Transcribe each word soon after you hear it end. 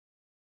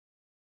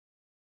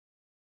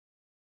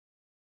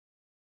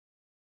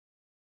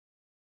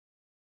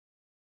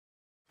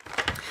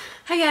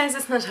Hey guys,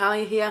 it's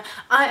Natalia here.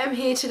 I am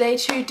here today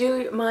to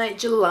do my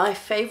July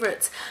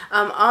favourites.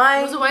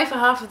 I was away for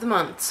half of the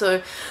month,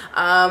 so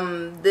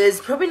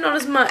there's probably not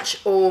as much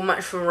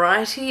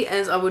variety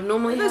as I would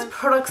normally have. Those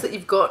products that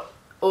you've got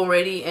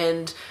already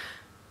and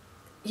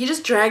you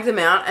just drag them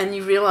out and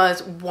you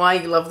realise why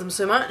you love them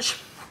so much.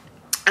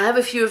 I have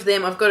a few of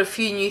them. I've got a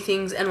few new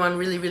things and one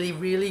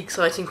really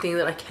exciting thing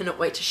that I cannot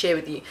wait to share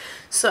with you.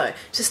 So,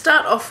 to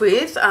start off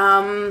with,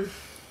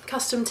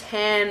 Custom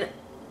Tan,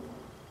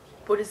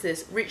 what is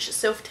this? Rich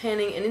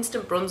Self-Tanning and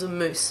Instant Bronzer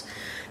Mousse.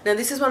 Now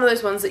this is one of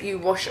those ones that you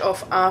wash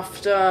off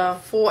after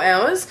 4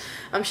 hours.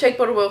 Shake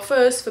bottle well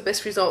first for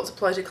best results.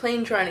 Apply to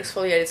clean, dry and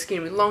exfoliated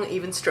skin with long,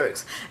 even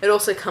strokes. It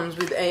also comes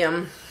with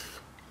a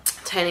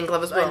tanning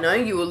glove as well. I know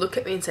you will look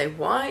at me and say,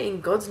 why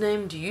in God's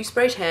name do you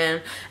spray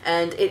tan?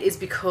 And it is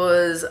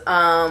because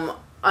I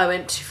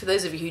went to, for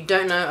those of you who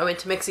don't know, I went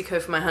to Mexico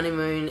for my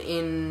honeymoon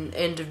in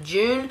end of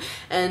June,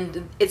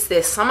 and it's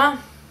their summer.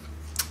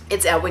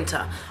 It's our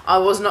winter. I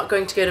was not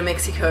going to go to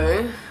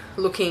Mexico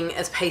looking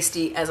as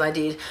pasty as I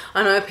did.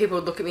 I know people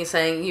would look at me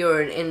saying, you're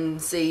an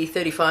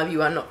NC35,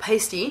 you are not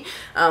pasty,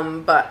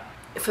 but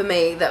for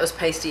me that was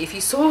pasty. If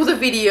you saw the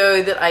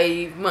video that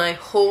my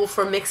haul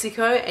from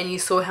Mexico and you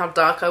saw how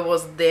dark I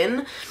was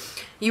then,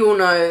 you will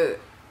know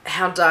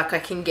how dark I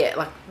can get.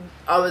 Like,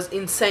 I was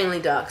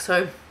insanely dark.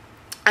 So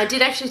I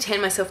did actually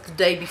tan myself the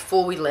day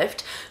before we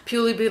left,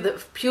 purely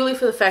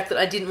for the fact that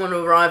I didn't want to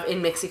arrive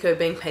in Mexico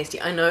being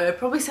pasty. I know it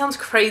probably sounds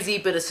crazy,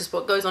 but it's just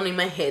what goes on in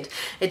my head.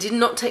 It did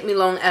not take me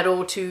long at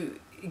all to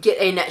get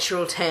a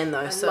natural tan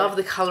though. So I love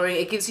the colouring.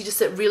 It gives you just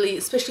that really,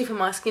 especially for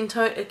my skin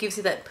tone, it gives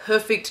you that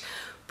perfect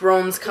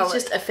bronze colour.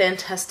 It's just a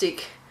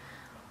fantastic,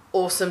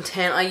 awesome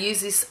tan. I use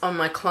this on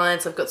my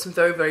clients. I've got some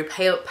very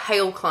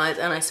pale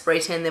clients and I spray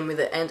tan them with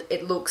it, and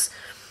it looks,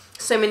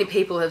 so many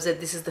people have said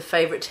this is the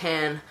favourite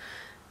tan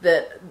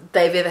that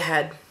they've ever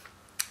had.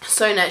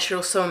 So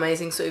natural, so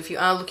amazing. So if you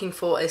are looking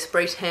for a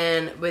spray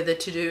tan, whether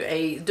to do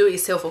it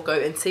yourself or go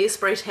and see a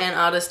spray tan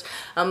artist,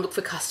 look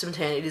for Custom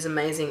Tan. It is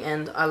amazing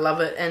and I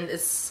love it, and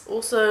it's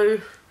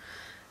also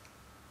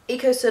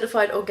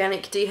eco-certified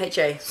organic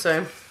DHA,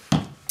 so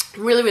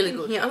really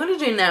good. Yeah, I'm going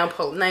to do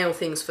nail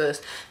things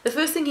first. The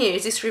first thing here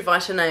is this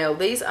Revita nail.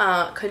 These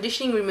are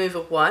conditioning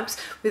removal wipes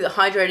with a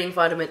hydrating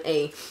vitamin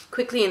E.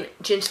 Quickly and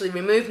gently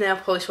remove nail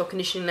polish while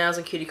conditioning nails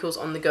and cuticles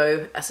on the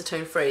go,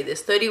 acetone free.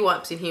 There's 30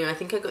 wipes in here. I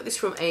think I got this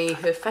from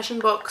her fashion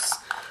box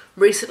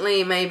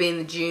recently, maybe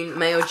in the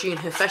May or June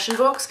her fashion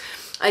box.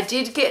 I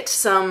did get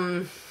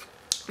some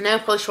nail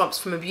polish wipes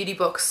from a beauty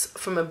box,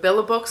 from a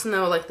Bella box, and they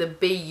were like the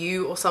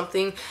BU or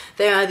something.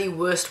 They are the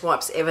worst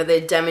wipes ever.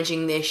 They're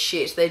damaging their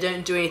shit. They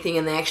don't do anything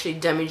and they actually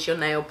damage your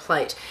nail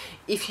plate.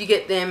 If you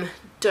get them,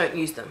 don't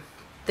use them.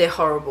 They're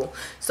horrible.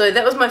 So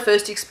that was my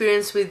first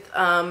experience with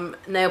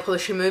nail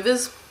polish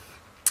removers,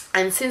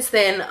 and since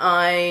then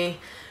I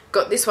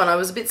got this one. I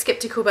was a bit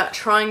skeptical about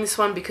trying this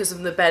one because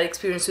of the bad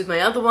experience with my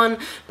other one,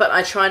 but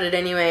I tried it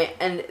anyway,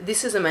 and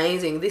this is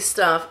amazing. This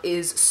stuff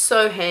is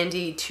so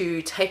handy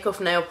to take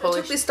off nail polish.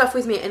 I took this stuff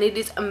with me and it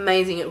is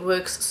amazing. It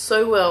works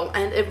so well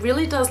and it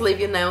really does leave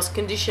your nails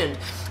conditioned.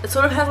 It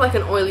sort of has like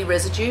an oily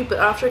residue, but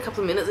after a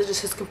couple of minutes it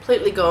just has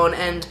completely gone,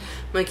 and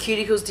my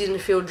cuticles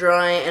didn't feel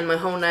dry and my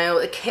whole nail,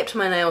 it kept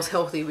my nails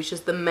healthy, which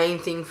is the main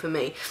thing for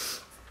me.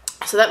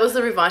 So that was the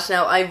Revita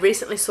nail. I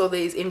recently saw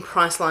these in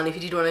Priceline. If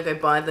you did want to go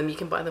buy them, you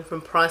can buy them from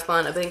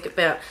Priceline. I think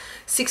about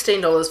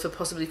 $16 for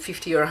possibly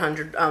 50 or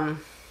 100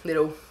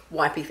 little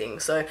wipey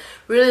things. So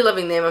really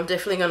loving them. I'm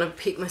definitely going to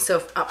pick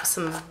myself up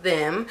some of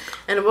them.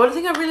 And one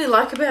thing I really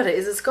like about it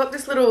is it's got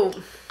this little,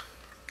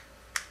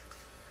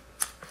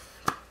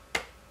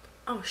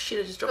 oh shit,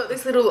 I just dropped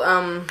this little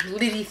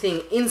liddy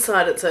thing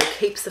inside it, so it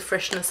keeps the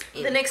freshness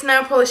in. The next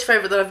nail polish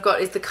favourite that I've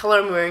got is the colour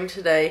I'm wearing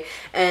today,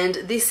 and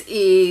this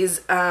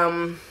is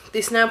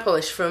this nail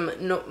polish from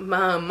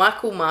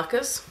Michael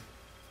Marcus.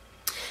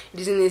 It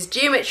is in this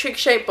geometric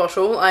shaped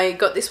bottle. I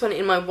got this one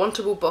in my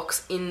Wantable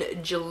box in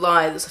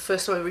July. That's the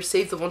first time I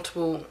received the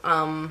Wantable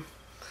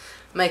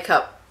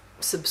makeup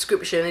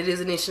subscription. It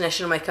is an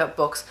international makeup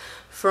box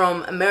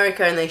from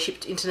America and they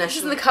shipped internationally. This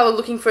is in the colour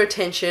Looking for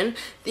Attention.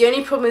 The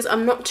only problem is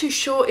I'm not too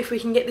sure if we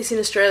can get this in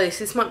Australia, so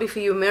this might be for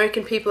you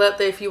American people out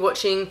there if you're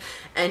watching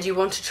and you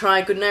want to try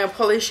a good nail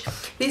polish.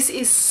 This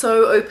is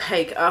so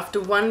opaque. After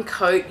one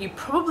coat, you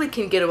probably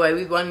can get away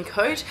with one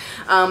coat.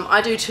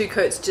 I do 2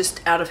 coats just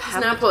out of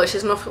habit. This nail polish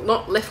has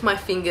not left my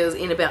fingers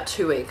in about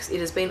 2 weeks. It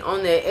has been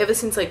on there ever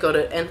since I got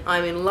it and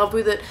I'm in love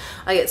with it.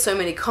 I get so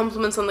many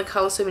compliments on the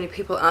colour, so many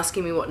people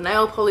asking me what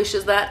nail polish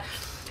is that.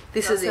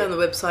 This is on the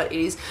website.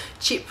 It is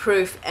chip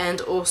proof and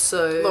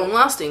also long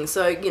lasting.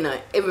 So, you know,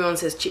 everyone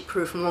says chip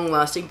proof and long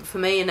lasting, but for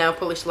me a nail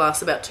polish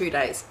lasts about 2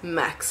 days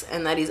max,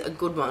 and that is a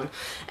good one.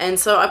 And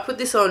so I put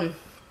this on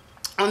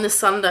the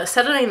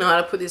Saturday night.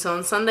 I put this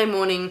on. Sunday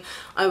morning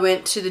I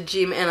went to the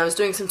gym and I was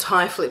doing some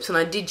tie flips and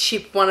I did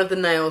chip one of the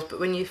nails, but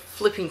when you're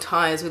flipping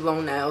ties with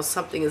long nails,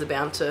 something is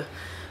bound to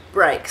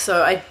break.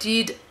 So I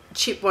did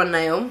chip one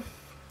nail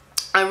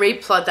I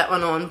replied that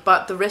one on,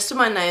 but the rest of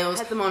my nails, I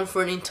had them on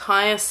for an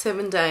entire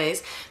 7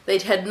 days. They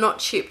had not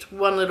chipped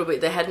one little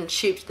bit. They hadn't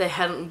chipped, they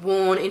hadn't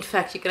worn. In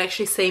fact, you can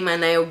actually see my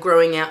nail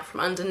growing out from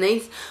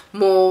underneath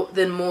more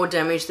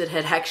damage that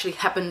had actually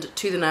happened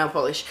to the nail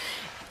polish.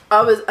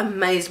 I was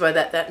amazed by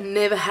that. That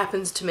never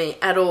happens to me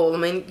at all. I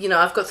mean, you know,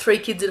 I've got 3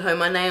 kids at home.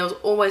 My nails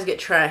always get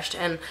trashed,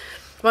 and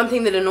one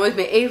thing that annoys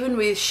me, even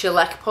with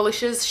shellac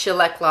polishes,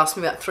 shellac lasts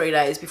me about 3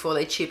 days before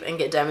they chip and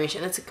get damaged,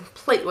 and it's a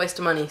complete waste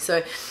of money.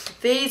 So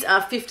these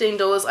are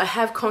 $15. I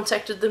have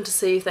contacted them to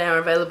see if they are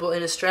available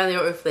in Australia,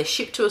 or if they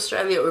ship to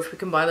Australia, or if we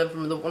can buy them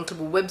from the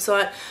Wantable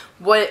website.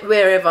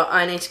 Wherever,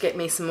 I need to get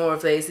me some more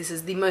of these. This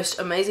is the most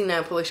amazing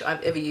nail polish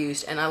I've ever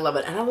used, and I love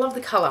it. And I love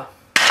the colour.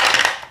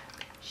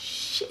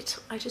 Shit,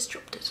 I just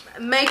dropped it.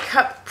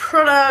 Makeup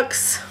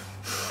products.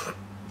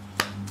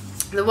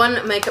 The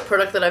one makeup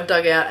product that I've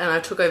dug out and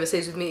I took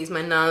overseas with me is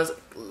my NARS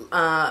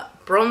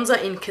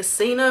bronzer in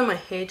Casino. My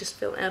hair just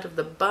fell out of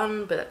the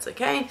bun, but that's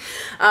okay.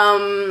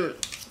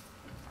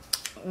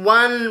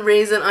 One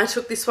reason I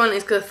took this one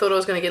is because I thought I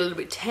was going to get a little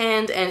bit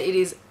tanned, and it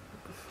is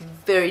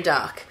very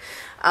dark.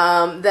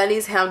 That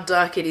is how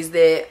dark it is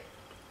there.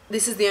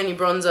 This is the only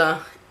bronzer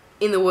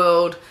in the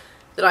world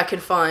that I can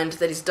find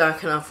that is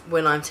dark enough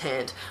when I'm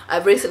tanned.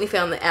 I've recently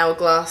found the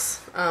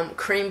Hourglass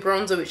cream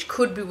bronzer, which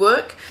could be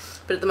work.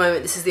 But at the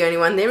moment, this is the only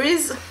one. There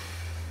is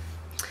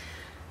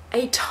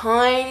a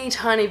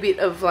tiny bit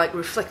of like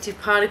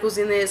reflective particles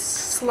in there,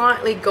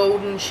 slightly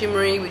golden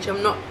shimmery, which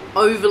I'm not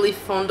overly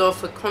fond of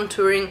for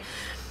contouring.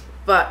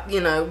 But, you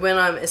know, when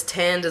I'm as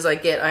tanned as I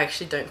get, I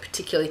actually don't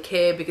particularly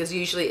care, because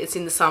usually it's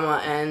in the summer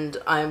and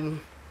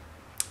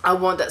I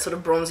want that sort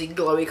of bronzy,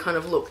 glowy kind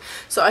of look.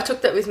 So I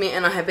took that with me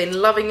and I have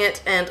been loving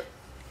it, and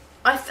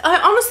I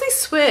honestly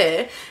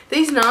swear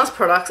these NARS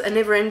products are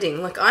never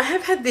ending. Like, I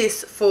have had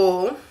this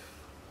for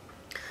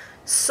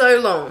so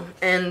long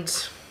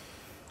and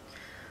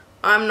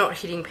I'm not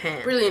hitting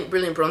pan. Brilliant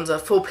bronzer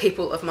for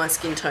people of my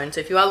skin tone. So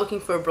if you are looking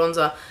for a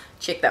bronzer,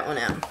 check that one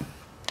out.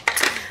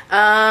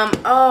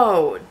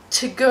 Oh,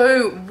 to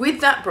go with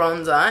that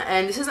bronzer,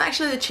 and this is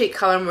actually the cheek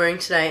colour I'm wearing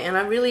today, and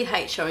I really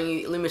hate showing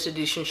you limited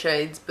edition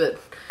shades,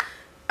 but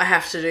I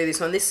have to do this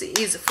one. This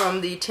is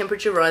from the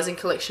Temperature Rising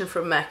collection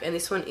from MAC, and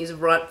this one is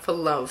Ripe for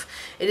Love.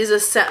 It is a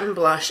satin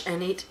blush,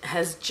 and it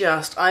has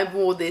just, I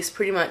wore this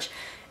pretty much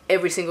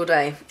every single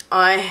day.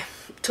 I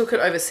took it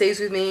overseas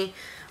with me.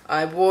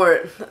 I wore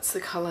it. That's the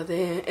colour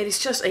there. It is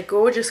just a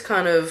gorgeous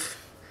kind of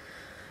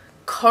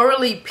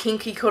corally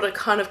pinky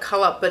kind of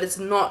colour, but it's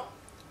not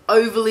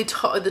overly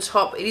at the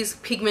top. It is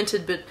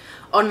pigmented, but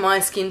on my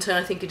skin tone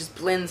I think it just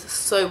blends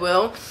so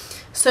well.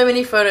 So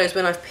many photos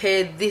when I've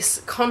paired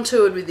this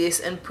contoured with this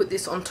and put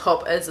this on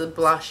top as a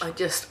blush.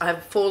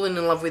 I've fallen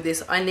in love with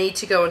this. I need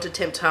to go onto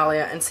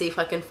Temptalia and see if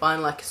I can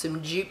find like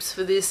some dupes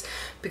for this,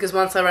 because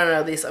once I run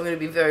out of this I'm going to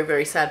be a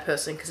very sad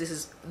person, because this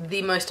is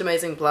the most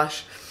amazing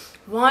blush.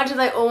 Why do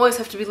they always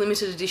have to be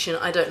limited edition?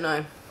 I don't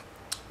know.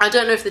 I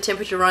don't know if the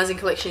Temperature Rising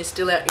collection is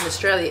still out in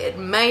Australia. It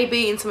may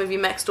be in some of your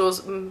MAC stores.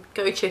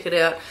 Go check it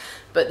out.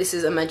 But this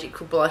is a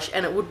magical blush,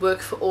 and it would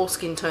work for all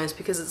skin tones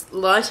because it's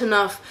light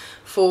enough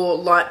for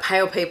light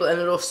pale people,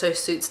 and it also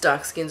suits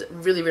dark skins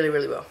really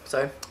well.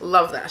 So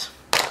love that.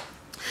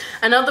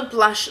 Another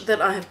blush that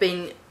I have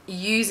been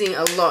using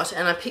a lot,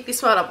 and I picked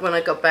this one up when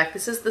I got back.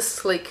 This is the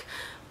Sleek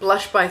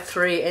Blush by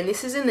 3, and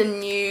this is in the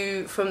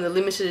new, from the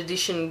limited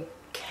edition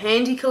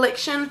Candy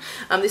collection.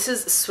 This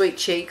is Sweet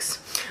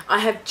Cheeks. I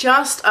have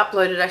just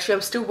uploaded, actually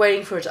I'm still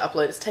waiting for it to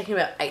upload. It's taken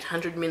about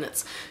 800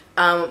 minutes.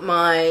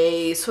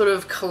 My sort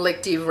of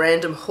collective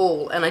random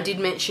haul, and I did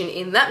mention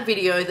in that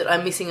video that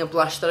I'm missing a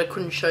blush that I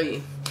couldn't show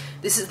you.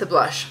 This is the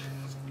blush.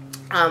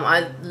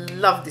 I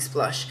love this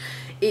blush.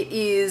 It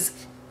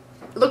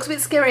looks a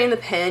bit scary in the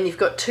pan. You've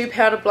got 2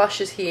 powder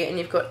blushes here, and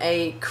you've got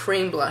a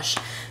cream blush.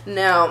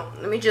 Now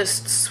let me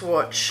just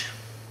swatch.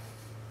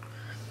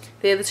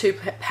 They're the 2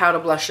 powder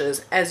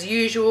blushes. As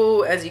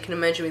usual, as you can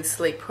imagine with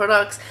Sleek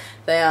products,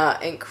 they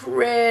are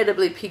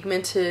incredibly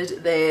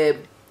pigmented. They're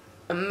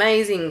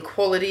amazing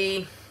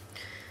quality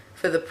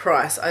for the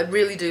price. I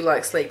really do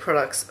like Sleek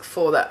products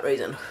for that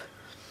reason.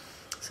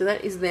 So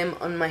that is them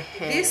on my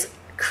hand. This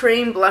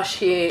cream blush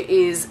here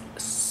is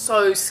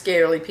so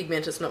scarily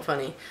pigmented, it's not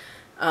funny.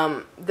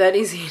 That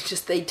is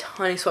just a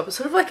tiny swap. It's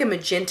sort of like a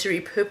magenta-y,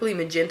 purpley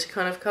magenta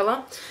kind of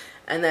colour.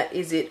 And that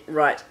is it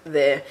right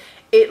there.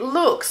 It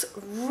looks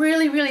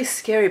really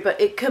scary,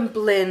 but it can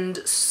blend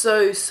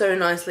so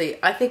nicely.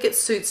 I think it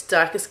suits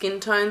darker skin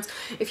tones.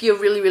 If you're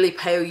really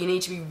pale, you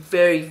need to be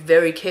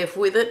very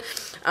careful with it.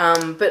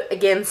 But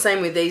again,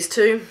 same with these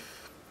two.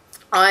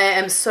 I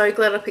am so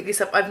glad I picked this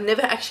up. I've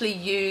never actually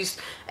used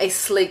a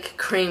Sleek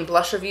cream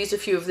blush. I've used a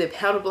few of their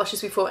powder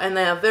blushes before, and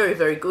they are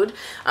very good.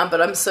 But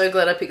I'm so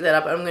glad I picked that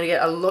up. I'm going to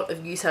get a lot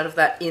of use out of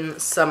that in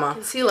summer.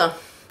 Concealer.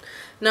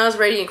 NARS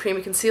Radiant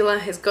Creamy Concealer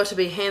has got to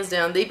be hands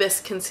down the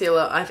best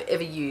concealer I've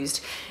ever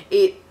used.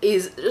 It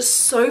is just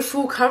so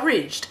full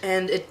coveraged,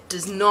 and it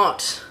does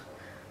not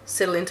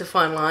settle into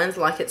fine lines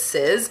like it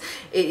says.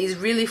 It is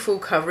really full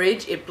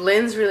coverage. It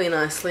blends really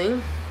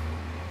nicely.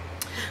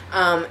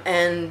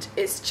 and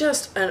it's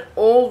just an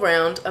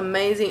all-round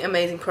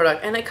amazing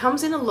product, and it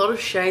comes in a lot of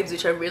shades,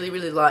 which I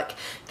really like.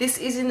 This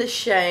is in the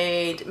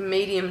shade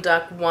medium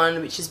dark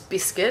 1, which is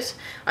biscuit.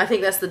 I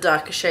think that's the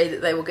darker shade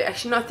that they will get.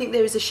 Actually no, I think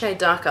there is a shade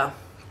darker,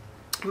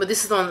 but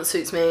this is the one that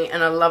suits me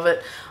and I love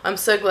it. I'm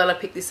so glad I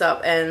picked this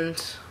up,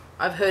 and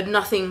I've heard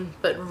nothing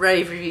but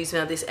rave reviews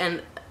about this,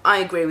 and I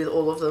agree with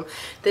all of them.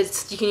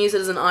 You can use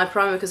it as an eye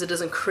primer because it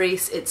doesn't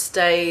crease, it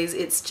stays,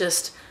 it's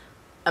just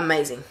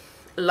amazing.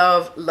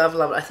 Love it.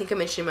 I think I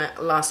mentioned in my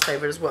last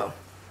favourite as well.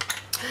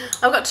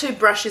 I've got 2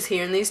 brushes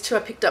here, and these 2 I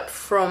picked up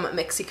from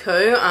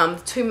Mexico,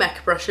 2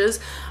 MAC brushes.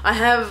 I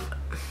have,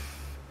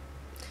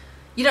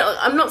 you know,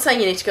 I'm not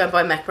saying you need to go and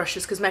buy MAC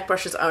brushes because MAC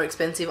brushes are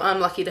expensive. I'm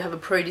lucky to have a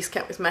pro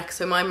discount with MAC,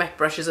 so my MAC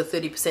brushes are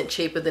 30%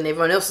 cheaper than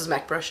everyone else's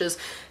MAC brushes.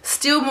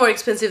 Still more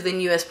expensive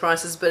than US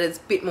prices, but it's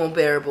a bit more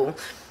bearable.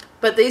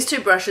 But these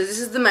 2 brushes, this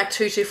is the MAC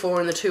 224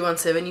 and the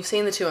 217. You've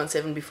seen the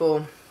 217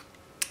 before.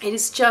 It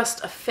is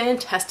just a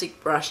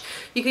fantastic brush.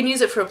 You can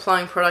use it for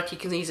applying product, you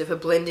can use it for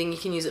blending, you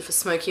can use it for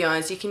smoky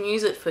eyes, you can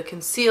use it for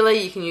concealer,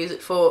 you can use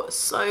it for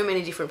so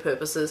many different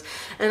purposes.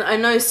 And I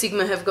know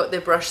Sigma have got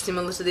their brush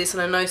similar to this,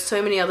 and I know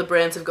so many other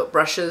brands have got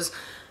brushes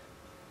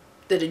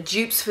that are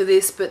dupes for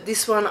this, but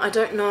this one, I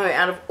don't know,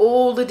 out of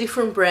all the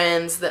different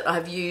brands that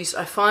I've used,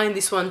 I find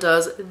this one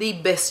does the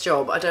best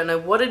job. I don't know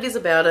what it is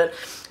about it.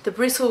 The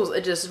bristles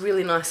are just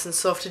really nice and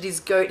soft. It is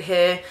goat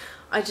hair.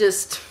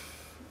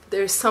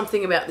 There is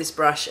something about this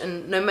brush,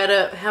 and no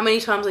matter how many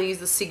times I use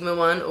the Sigma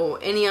one or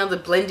any other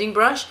blending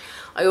brush,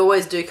 I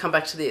always do come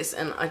back to this,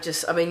 and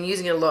I've been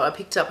using it a lot. I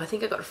picked up, I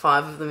think I got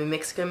 5 of them in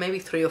Mexico, maybe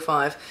 3 or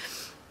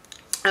 5.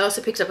 I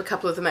also picked up a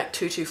couple of the MAC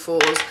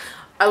 224s.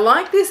 I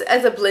like this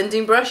as a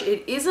blending brush.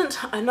 It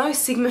isn't, I know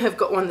Sigma have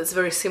got one that's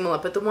very similar,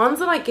 but the ones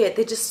that I get,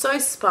 they're just so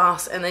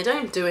sparse and they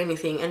don't do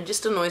anything, and it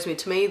just annoys me.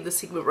 To me, the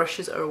Sigma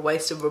brushes are a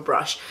waste of a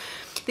brush.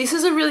 This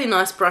is a really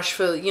nice brush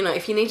for, you know,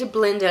 if you need to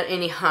blend out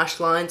any harsh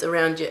lines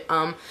around your,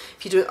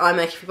 if you do eye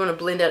makeup, if you want to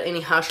blend out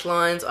any harsh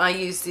lines, I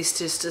use this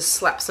just to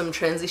slap some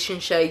transition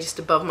shade just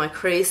above my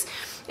crease.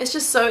 It's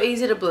just so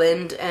easy to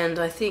blend, and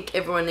I think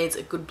everyone needs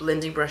a good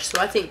blending brush. So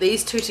I think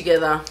these 2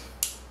 together,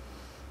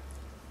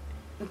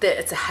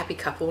 it's a happy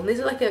couple. These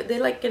are they're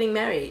like getting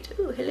married.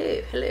 Oh,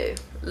 hello.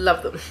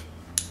 Love them.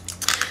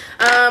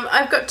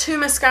 I've got 2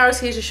 mascaras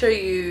here to show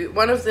you.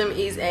 One of them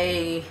is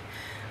a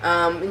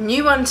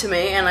new one to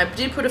me, and I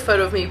did put a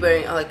photo of me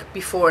wearing like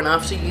before and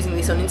after using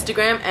this on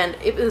Instagram, and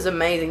it was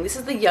amazing. This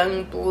is the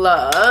Young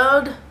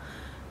Blood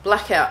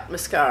Blackout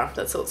mascara.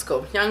 That's what it's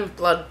called, Young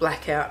Blood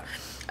Blackout.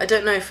 I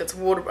don't know if it's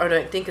I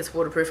don't think it's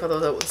waterproof,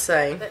 otherwise I would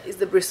say. That is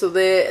the bristle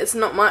there. It's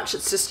not much,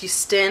 it's just your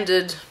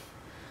standard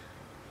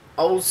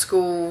old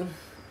school,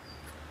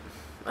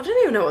 I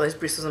don't even know what those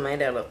bristles are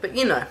made out of, but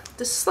you know,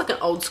 this is like an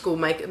old school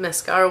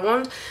mascara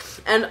wand,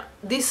 and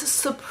this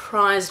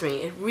surprised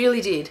me. It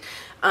really did.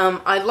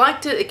 I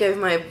liked it. It gave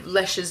my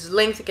lashes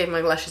length, it gave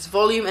my lashes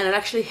volume, and it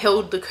actually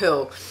held the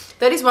curl.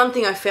 That is one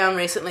thing I found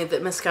recently,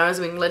 that mascaras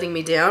have been letting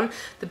me down.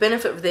 The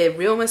benefit of their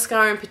real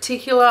mascara in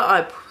particular,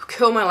 I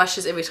curl my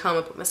lashes every time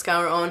I put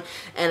mascara on,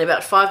 and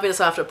about 5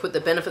 minutes after I put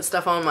the benefit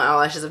stuff on, my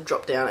eyelashes have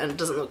dropped down and it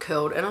doesn't look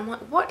curled, and I'm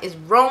like, what is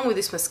wrong with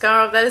this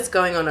mascara? That is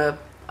going on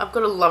I've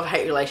got a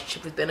love-hate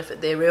relationship with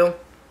Benefit They're Real.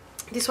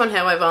 This one,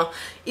 however,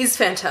 is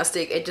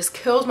fantastic. It just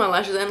curls my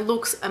lashes and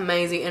looks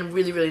amazing and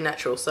really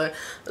natural, so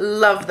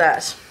love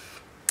that.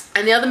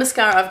 And the other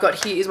mascara I've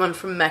got here is one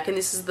from MAC, and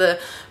this is the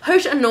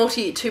Haute and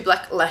Naughty 2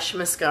 Black Lash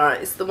Mascara.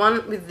 It's the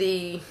one with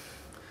the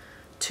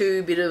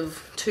two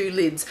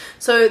lids.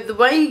 So the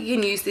way you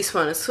can use this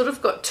one, it's sort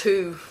of got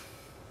two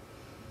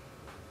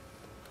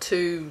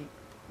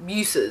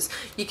uses.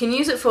 You can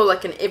use it for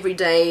like an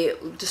everyday,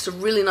 just a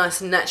really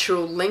nice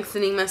natural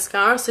lengthening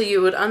mascara. So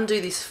you would undo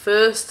this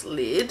first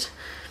lid,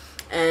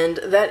 and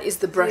that is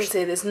the brush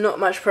there. There's not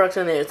much product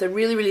on there. It's a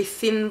really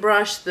thin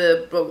brush.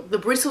 The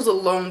bristles are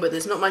long, but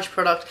there's not much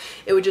product.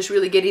 It would just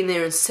really get in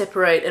there and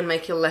separate and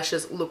make your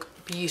lashes look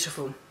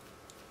beautiful.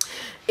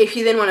 If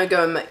you then want to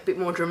go a bit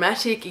more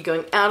dramatic, you're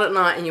going out at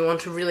night and you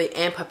want to really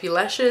amp up your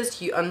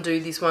lashes, you undo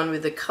this one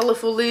with a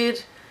colourful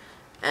lid,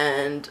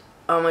 and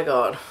oh my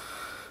god,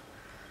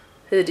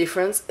 the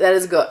difference. That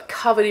has got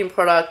covered in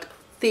product,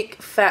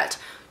 thick, fat,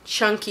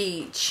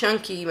 chunky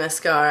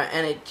mascara,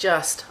 and it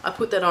just, I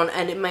put that on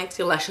and it makes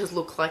your lashes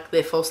look like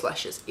they're false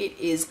lashes. It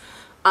is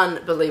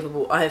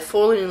unbelievable. I have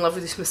fallen in love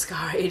with this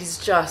mascara. It is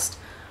just,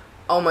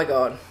 oh my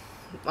god,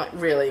 like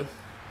really.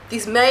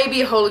 This may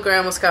be a holy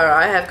grail mascara.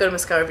 I have got a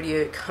mascara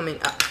video coming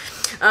up.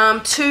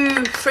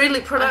 2 free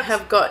lip products. I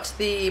have got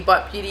the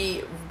Bite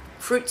Beauty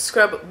Fruit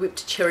Scrub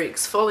Whipped Cherry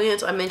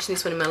Exfoliant. I mentioned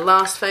this one in my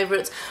last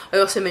favourites. I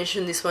also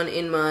mentioned this one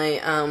in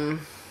my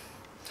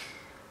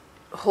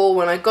haul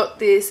when I got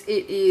this.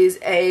 It is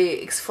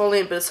a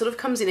exfoliant, but it sort of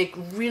comes in a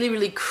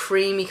really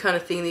creamy kind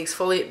of thing. The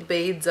exfoliant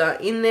beads are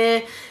in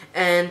there,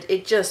 and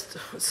it just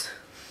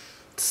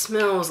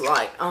smells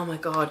like, oh my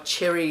god,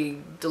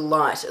 cherry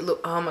delight.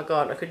 Look, oh my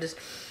god, I could just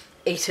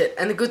eat it.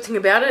 And the good thing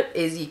about it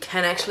is you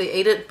can actually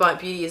eat it. Bite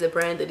Beauty is a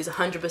brand that is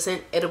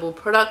 100% edible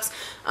products.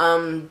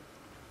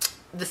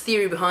 the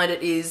theory behind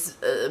it is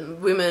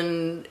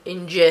women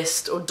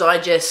ingest or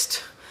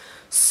digest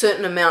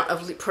certain amount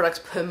of lip products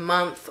per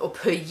month or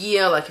per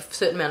year, like a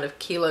certain amount of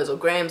kilos or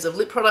grams of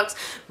lip products.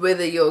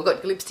 Whether you've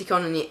got your lipstick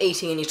on and you're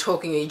eating and you're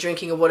talking or you're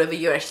drinking or whatever,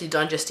 you're actually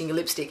digesting your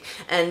lipstick.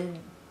 And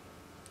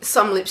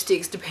some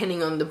lipsticks,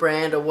 depending on the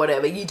brand or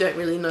whatever, you don't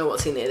really know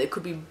what's in there. There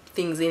could be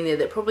things in there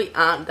that probably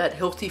aren't that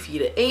healthy for you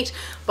to eat.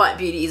 Bite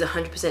Beauty is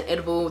 100%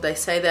 edible. They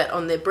say that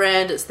on their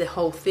brand. It's their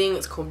whole thing.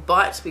 It's called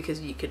Bites because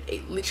you could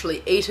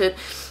literally eat it.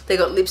 They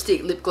got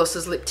lipstick, lip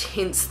glosses, lip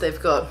tints. They've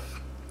got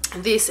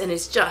this, and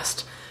it's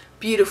just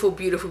beautiful,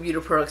 beautiful,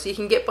 beautiful products. You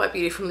can get Bite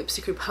Beauty from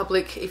Lipstick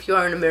Republic. If you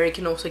are an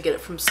American, also get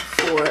it from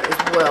Sephora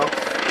as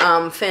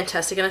well.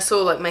 Fantastic. And I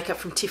saw like makeup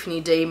from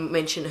Tiffany D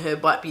mention her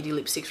Bite Beauty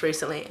lipsticks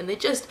recently, and they're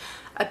just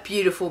a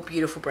beautiful,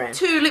 beautiful brand.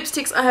 Two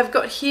lipsticks I have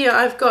got here.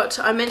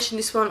 I mentioned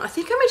this one. I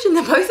think I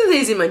mentioned both of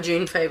these in my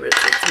June favourites.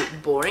 It's a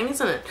bit boring,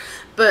 isn't it?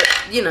 But,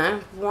 you know,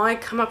 why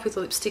come up with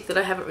a lipstick that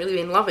I haven't really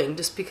been loving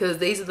just because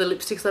these are the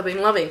lipsticks I've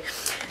been loving?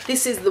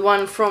 This is the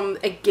one from,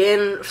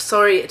 again,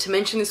 sorry to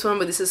mention this one,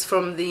 but this is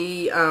from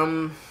the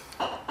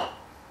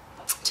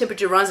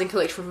Temperature Rising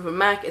collection from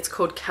MAC. It's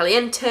called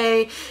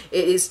Caliente.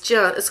 It is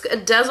just, it's a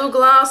dazzle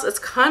glass. It's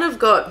kind of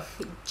got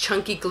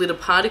chunky glitter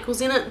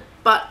particles in it,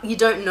 but you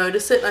don't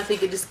notice it. I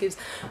think it just gives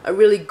a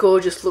really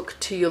gorgeous look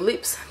to your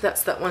lips.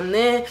 That's that one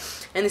there.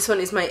 And this one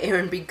is my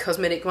Erin Big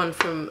Cosmetic one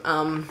from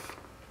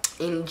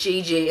in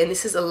GG, and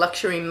this is a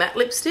luxury matte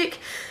lipstick.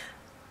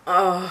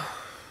 Oh,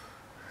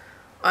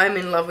 I'm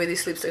in love with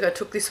this lipstick. I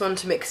took this one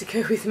to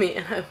Mexico with me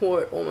and I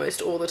wore it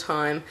almost all the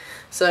time.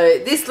 So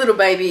this little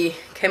baby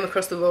came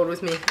across the world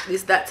with me.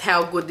 That's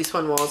how good this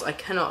one was. I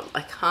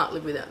can't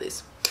live without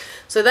this.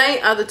 So they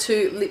are the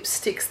two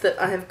lipsticks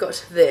that I have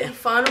got there. The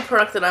final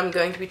product that I'm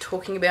going to be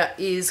talking about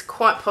is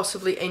quite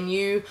possibly a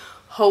new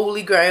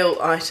holy grail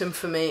item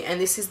for me,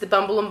 and this is the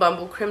Bumble and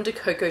Bumble Creme de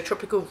Coco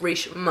Tropical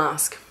Riche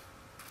Mask.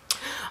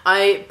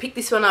 I picked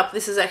this one up. I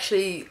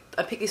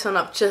picked this one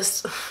up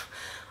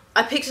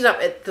I picked it up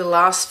at the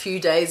last few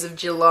days of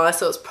July,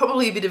 so it's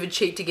probably a bit of a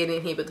cheat to get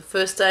in here, but the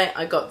first day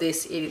I got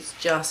this, it's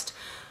just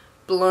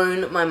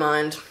blown my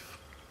mind.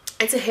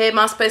 It's a hair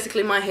mask.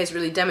 Basically, my hair's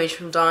really damaged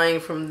from dyeing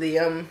from the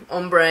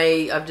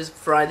ombre. I've just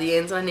fried the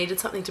ends, and I needed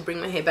something to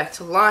bring my hair back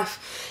to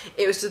life.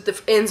 It was just,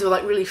 the ends were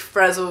like really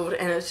frazzled,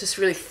 and it was just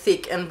really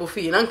thick and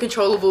buffy and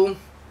uncontrollable.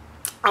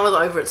 I was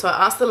over it, so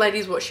I asked the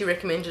ladies what she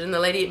recommended, and the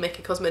lady at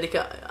Mecca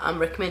Cosmetica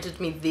recommended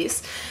me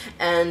this,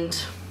 and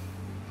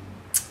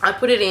I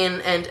put it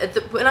in, and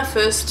when I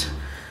first,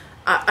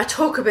 I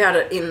talk about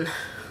it in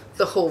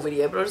the haul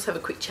video, but I'll just have a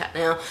quick chat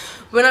now.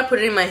 When I put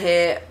it in my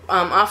hair,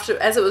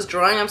 as it was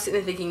drying, I'm sitting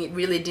there thinking it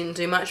really didn't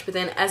do much, but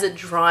then as it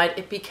dried,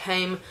 it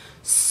became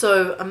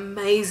so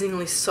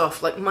amazingly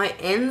soft. Like, my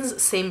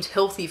ends seemed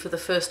healthy for the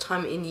first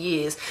time in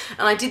years,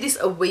 and I did this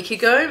a week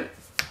ago.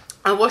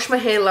 I washed my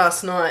hair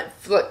last night,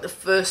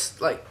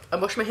 I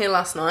washed my hair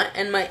last night,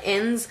 and my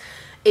ends,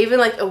 even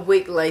like a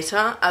week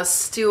later, are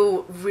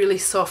still really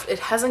soft. It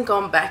hasn't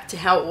gone back to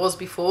how it was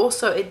before,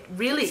 so it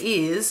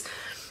really is,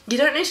 you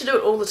don't need to do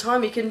it all the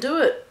time. You can do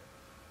it,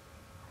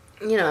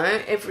 you know,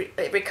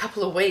 every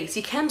couple of weeks.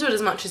 You can do it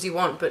as much as you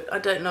want, but I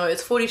don't know,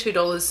 it's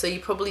 $42, so you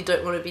probably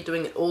don't want to be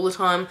doing it all the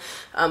time.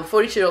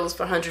 $42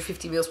 for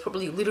 150 mils,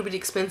 probably a little bit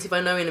expensive.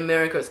 I know in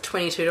America it's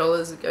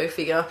 $22, go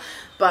figure,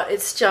 but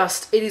it's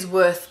just, it is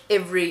worth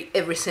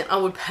every cent. I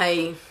would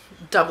pay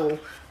double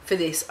for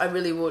this. I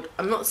really would.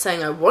 I'm not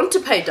saying I want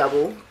to pay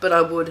double, but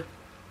I would.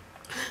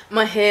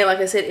 My hair, like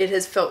I said, it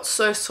has felt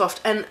so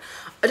soft, and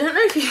I don't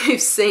know if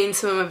you've seen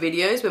some of my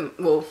videos,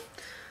 well,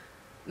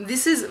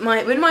 this is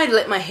when I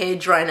let my hair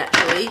dry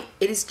naturally,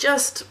 it is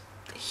just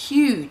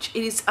huge.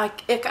 It is, I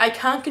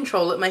can't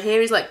control it. My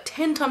hair is like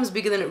 10 times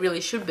bigger than it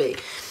really should be.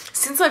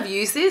 Since I've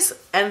used this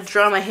and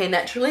dry my hair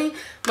naturally,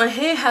 my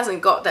hair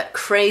hasn't got that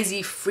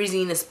crazy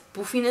frizziness,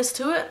 buffiness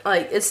to it.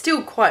 Like, it's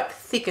still quite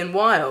thick and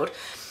wild,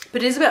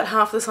 but it is about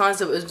half the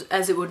size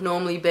as it would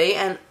normally be,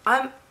 and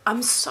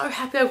I'm so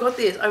happy I've got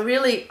this.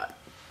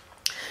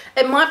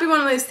 It might be one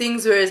of those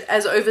things where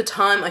as over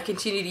time I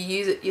continue to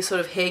use it, your sort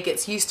of hair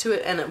gets used to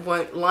it and it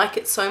won't like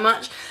it so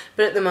much,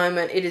 but at the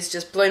moment it has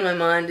just blown my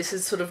mind. This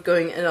is sort of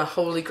going in a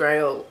holy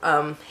grail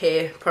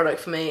hair product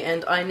for me,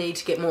 and I need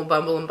to get more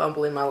Bumble and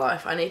Bumble in my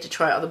life. I need to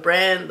try other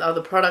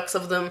products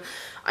of them.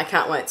 I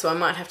can't wait, so I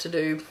might have to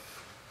do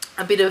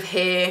a bit of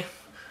hair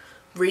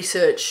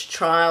research,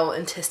 trial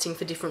and testing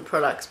for different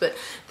products, but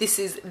this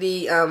is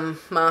the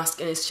mask,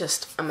 and it's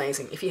just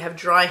amazing. If you have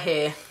dry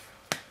hair,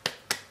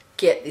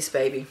 get this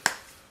baby.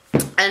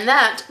 And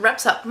that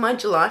wraps up my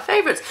July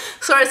favourites.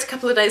 Sorry it's a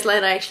couple of days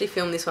late. I actually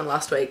filmed this one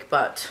last week,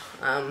 but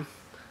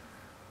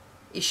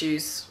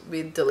issues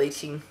with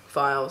deleting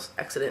files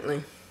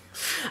accidentally.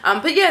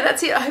 But yeah,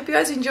 that's it. I hope you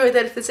guys enjoyed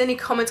that. If there's any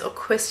comments or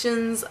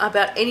questions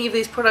about any of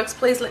these products,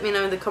 please let me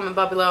know in the comment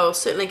bar below. I'll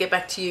certainly get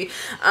back to you.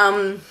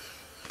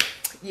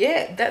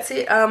 Yeah, that's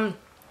it.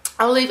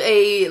 I'll leave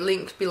a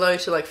link below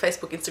to like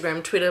Facebook,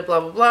 Instagram, Twitter, blah,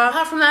 blah, blah.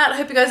 Apart from that, I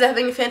hope you guys are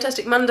having a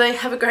fantastic Monday.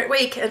 Have a great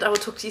week, and I will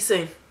talk to you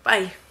soon.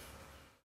 Bye.